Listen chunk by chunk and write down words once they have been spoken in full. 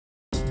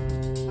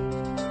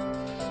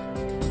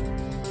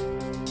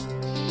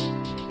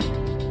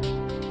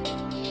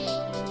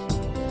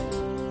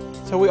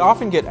So we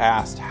often get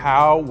asked,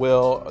 how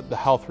will the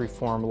health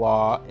reform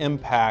law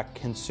impact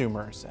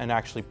consumers and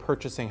actually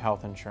purchasing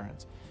health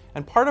insurance?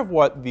 And part of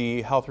what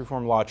the health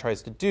reform law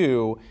tries to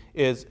do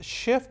is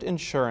shift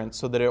insurance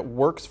so that it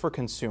works for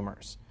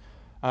consumers.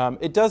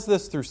 It does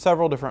this through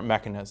several different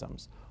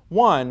mechanisms.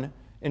 One,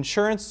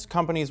 insurance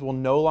companies will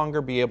no longer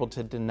be able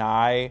to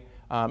deny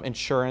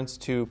insurance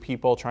to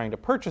people trying to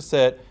purchase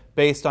it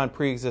based on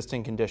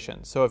pre-existing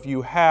conditions. So if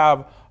you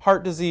have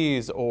heart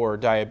disease or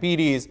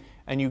diabetes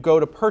and you go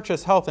to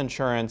purchase health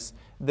insurance,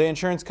 the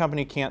insurance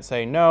company can't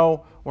say,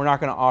 no, we're not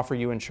going to offer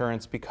you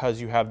insurance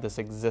because you have this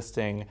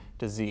existing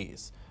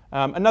disease.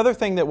 Another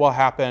thing that will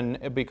happen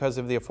because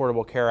of the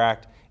Affordable Care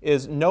Act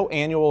is no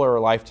annual or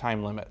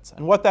lifetime limits.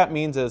 And what that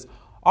means is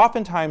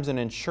oftentimes an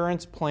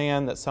insurance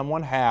plan that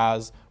someone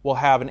has will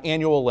have an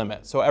annual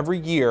limit. So every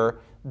year,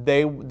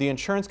 the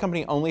insurance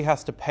company only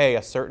has to pay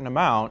a certain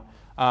amount,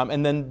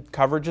 and then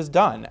coverage is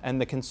done.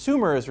 And the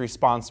consumer is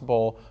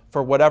responsible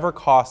for whatever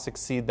costs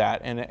exceed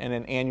that in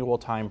an annual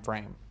time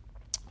frame.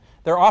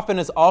 There often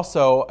is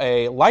also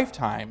a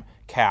lifetime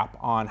cap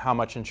on how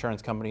much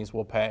insurance companies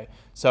will pay.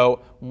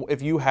 So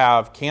if you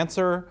have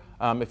cancer,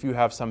 if you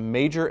have some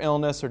major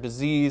illness or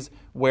disease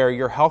where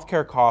your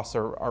healthcare costs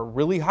are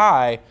really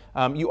high,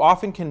 you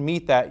often can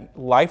meet that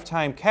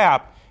lifetime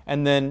cap,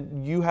 and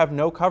then you have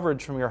no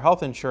coverage from your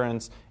health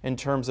insurance in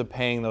terms of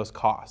paying those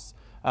costs.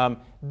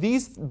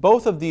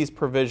 Both of these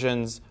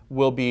provisions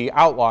will be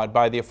outlawed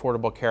by the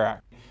Affordable Care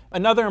Act.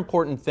 Another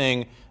important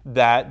thing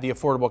that the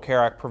Affordable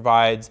Care Act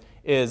provides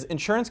is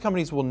insurance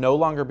companies will no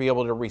longer be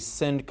able to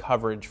rescind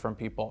coverage from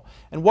people.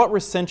 And what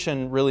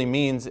rescission really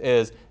means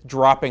is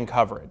dropping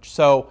coverage.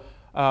 So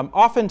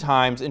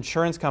oftentimes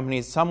insurance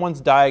companies, someone's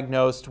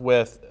diagnosed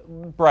with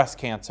breast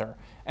cancer,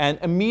 and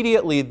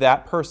immediately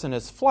that person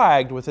is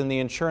flagged within the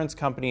insurance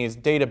company's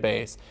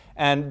database,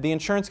 and the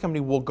insurance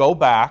company will go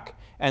back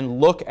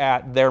and look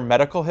at their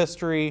medical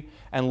history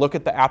and look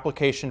at the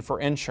application for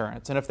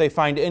insurance. And if they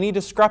find any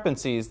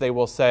discrepancies, they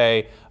will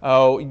say,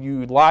 oh,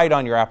 you lied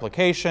on your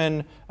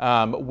application,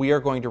 we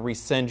are going to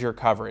rescind your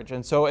coverage.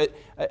 And so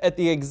at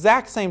the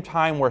exact same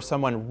time where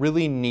someone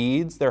really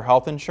needs their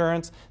health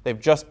insurance,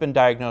 they've just been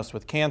diagnosed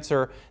with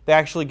cancer, they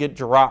actually get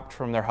dropped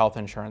from their health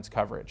insurance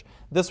coverage.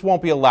 This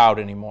won't be allowed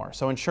anymore.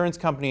 So insurance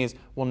companies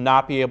will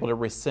not be able to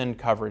rescind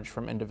coverage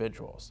from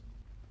individuals.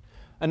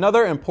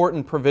 Another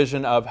important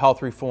provision of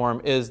health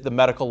reform is the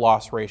medical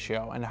loss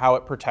ratio and how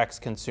it protects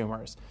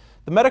consumers.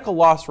 The medical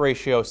loss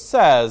ratio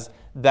says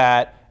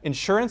that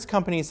insurance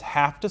companies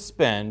have to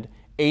spend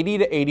 80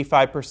 to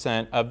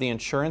 85% of the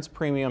insurance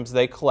premiums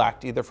they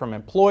collect, either from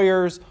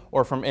employers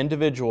or from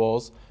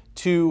individuals,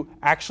 to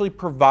actually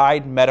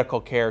provide medical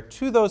care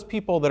to those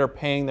people that are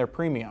paying their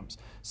premiums.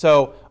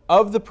 So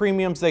of the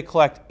premiums they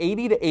collect,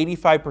 80 to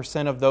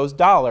 85% of those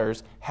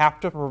dollars have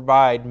to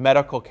provide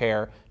medical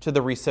care to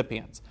the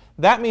recipients.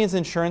 That means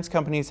insurance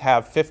companies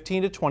have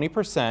 15 to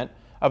 20%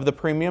 of the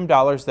premium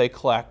dollars they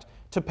collect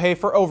to pay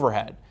for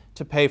overhead,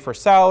 to pay for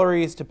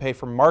salaries, to pay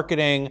for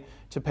marketing,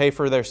 to pay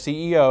for their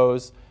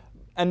CEOs,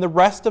 and the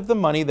rest of the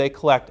money they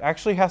collect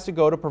actually has to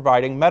go to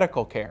providing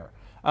medical care.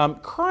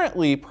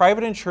 Currently,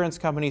 private insurance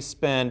companies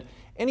spend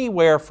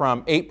anywhere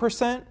from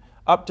 8%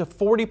 up to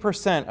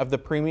 40% of the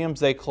premiums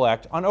they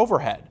collect on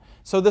overhead.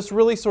 So this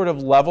really sort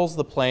of levels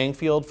the playing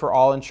field for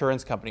all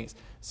insurance companies.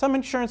 Some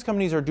insurance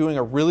companies are doing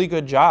a really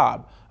good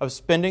job of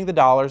spending the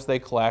dollars they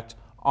collect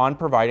on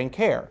providing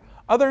care.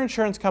 Other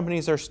insurance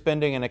companies are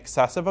spending an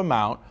excessive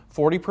amount,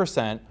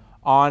 40%,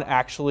 on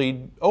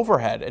actually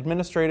overhead,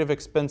 administrative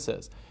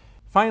expenses.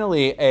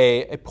 Finally,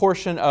 a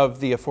portion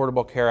of the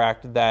Affordable Care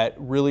Act that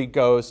really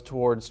goes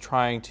towards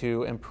trying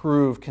to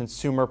improve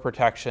consumer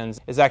protections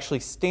is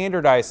actually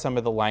standardize some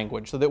of the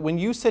language so that when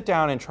you sit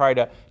down and try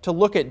to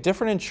look at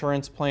different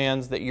insurance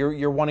plans that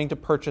you're wanting to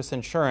purchase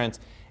insurance,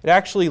 it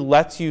actually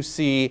lets you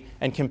see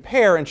and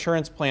compare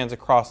insurance plans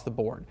across the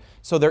board.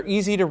 So they're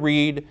easy to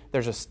read,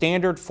 there's a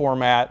standard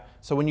format,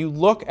 so when you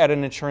look at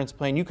an insurance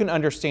plan, you can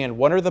understand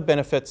what are the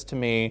benefits to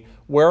me,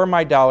 where are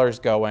my dollars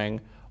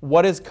going,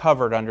 what is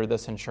covered under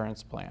this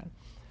insurance plan.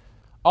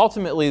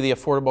 Ultimately, the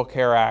Affordable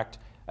Care Act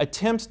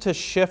attempts to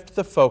shift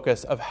the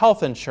focus of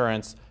health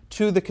insurance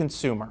to the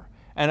consumer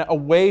and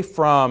away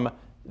from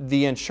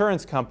the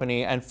insurance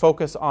company and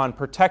focus on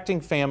protecting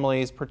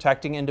families,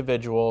 protecting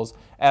individuals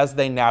as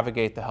they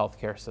navigate the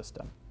healthcare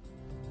system.